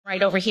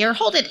Right over here.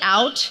 Hold it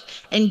out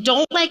and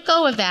don't let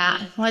go of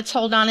that. Let's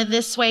hold on to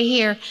this way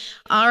here.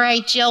 All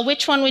right, Jill,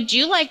 which one would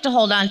you like to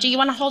hold on to? You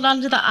want to hold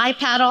on to the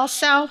iPad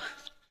also?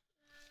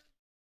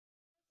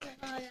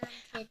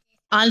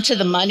 Onto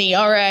the money,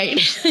 all right.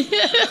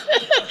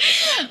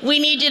 We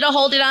need you to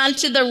hold it on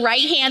to the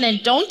right hand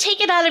and don't take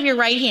it out of your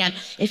right hand.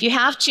 If you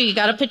have to, you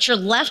got to put your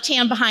left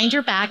hand behind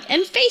your back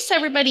and face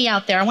everybody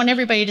out there. I want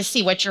everybody to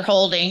see what you're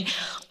holding.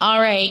 All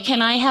right,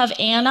 can I have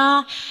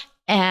Anna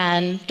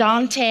and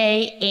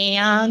Dante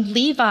and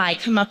Levi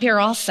come up here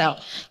also?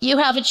 You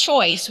have a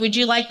choice. Would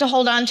you like to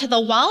hold on to the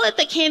wallet,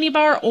 the candy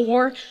bar,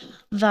 or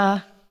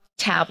the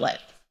tablet,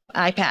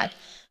 iPad?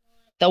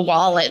 The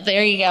wallet,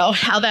 there you go.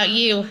 How about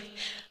you?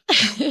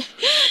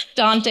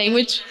 Dante,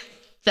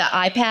 the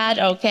iPad,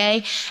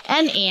 okay.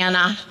 And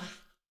Anna,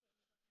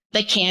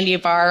 the candy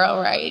bar,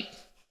 all right.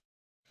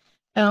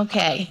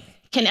 Okay.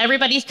 Can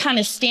everybody kind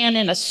of stand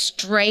in a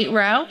straight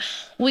row?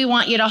 We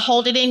want you to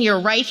hold it in your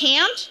right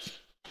hand.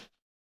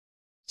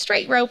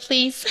 Straight row,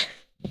 please.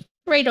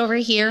 Right over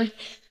here.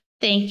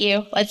 Thank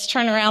you. Let's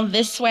turn around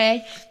this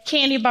way.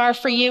 Candy bar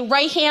for you.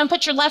 Right hand,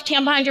 put your left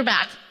hand behind your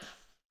back.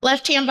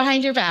 Left hand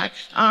behind your back.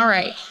 All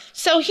right.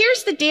 So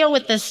here's the deal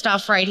with this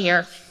stuff right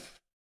here.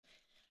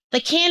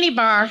 The candy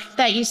bar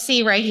that you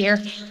see right here,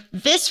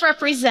 this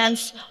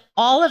represents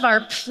all of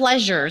our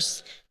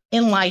pleasures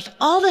in life,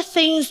 all the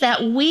things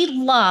that we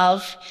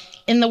love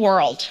in the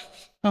world,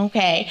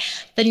 okay?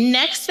 The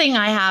next thing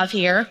I have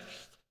here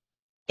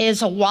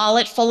is a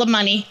wallet full of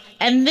money,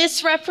 and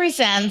this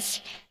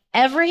represents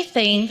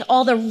everything,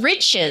 all the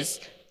riches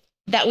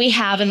that we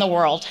have in the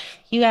world.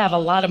 You have a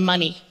lot of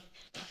money,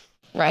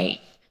 right?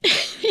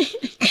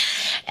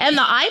 And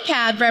the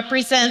iPad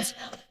represents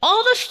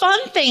all the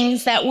fun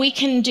things that we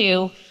can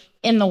do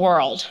in the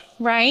world,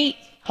 right?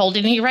 Hold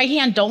it in your right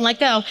hand. Don't let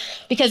go,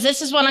 because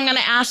this is what I'm going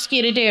to ask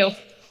you to do.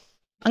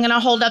 I'm going to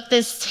hold up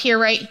this here,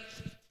 right?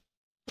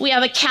 We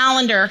have a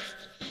calendar,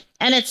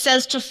 and it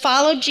says to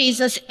follow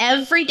Jesus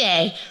every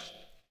day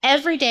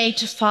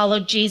to follow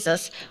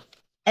Jesus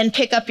and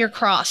pick up your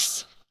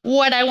cross.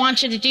 What I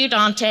want you to do,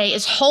 Dante,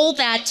 is hold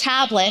that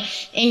tablet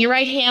in your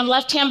right hand,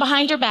 left hand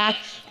behind your back,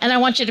 and I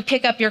want you to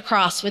pick up your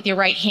cross with your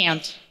right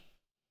hand.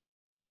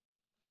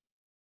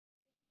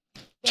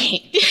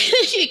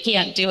 You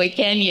can't do it,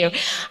 can you?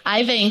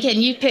 Ivan,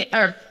 can you pick,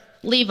 or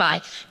Levi,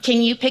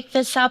 can you pick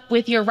this up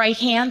with your right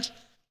hand?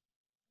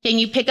 Can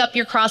you pick up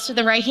your cross with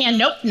the right hand?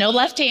 Nope, no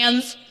left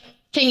hands.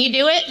 Can you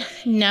do it?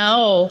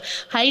 No.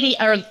 Heidi,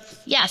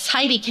 yes,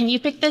 Heidi, can you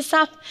pick this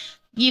up?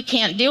 You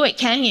can't do it,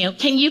 can you?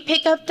 Can you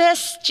pick up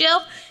this,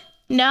 Jill?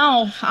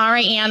 No. All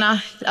right,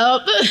 Anna. Oh,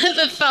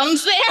 the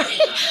thumb's there.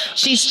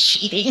 She's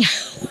cheating.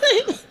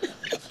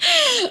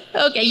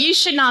 Okay, you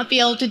should not be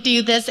able to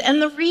do this.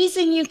 And the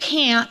reason you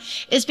can't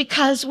is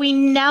because we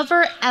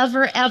never,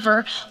 ever,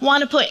 ever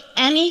want to put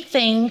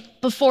anything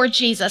before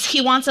Jesus.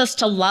 He wants us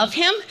to love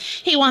him.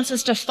 He wants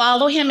us to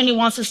follow him, and he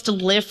wants us to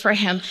live for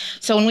him.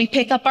 So when we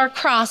pick up our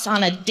cross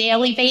on a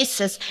daily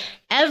basis,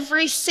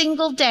 every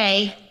single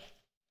day,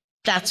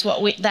 that's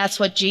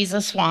what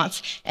Jesus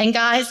wants. And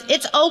guys,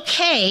 it's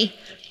okay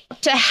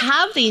to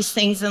have these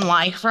things in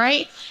life,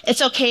 right?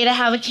 It's okay to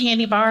have a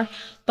candy bar,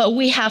 but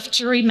we have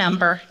to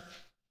remember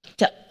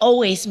to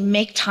always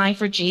make time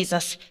for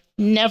Jesus.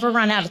 Never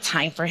run out of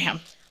time for him.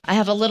 I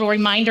have a little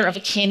reminder of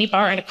a candy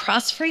bar and a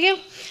cross for you,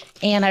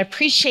 and I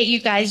appreciate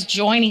you guys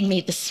joining me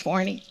this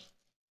morning.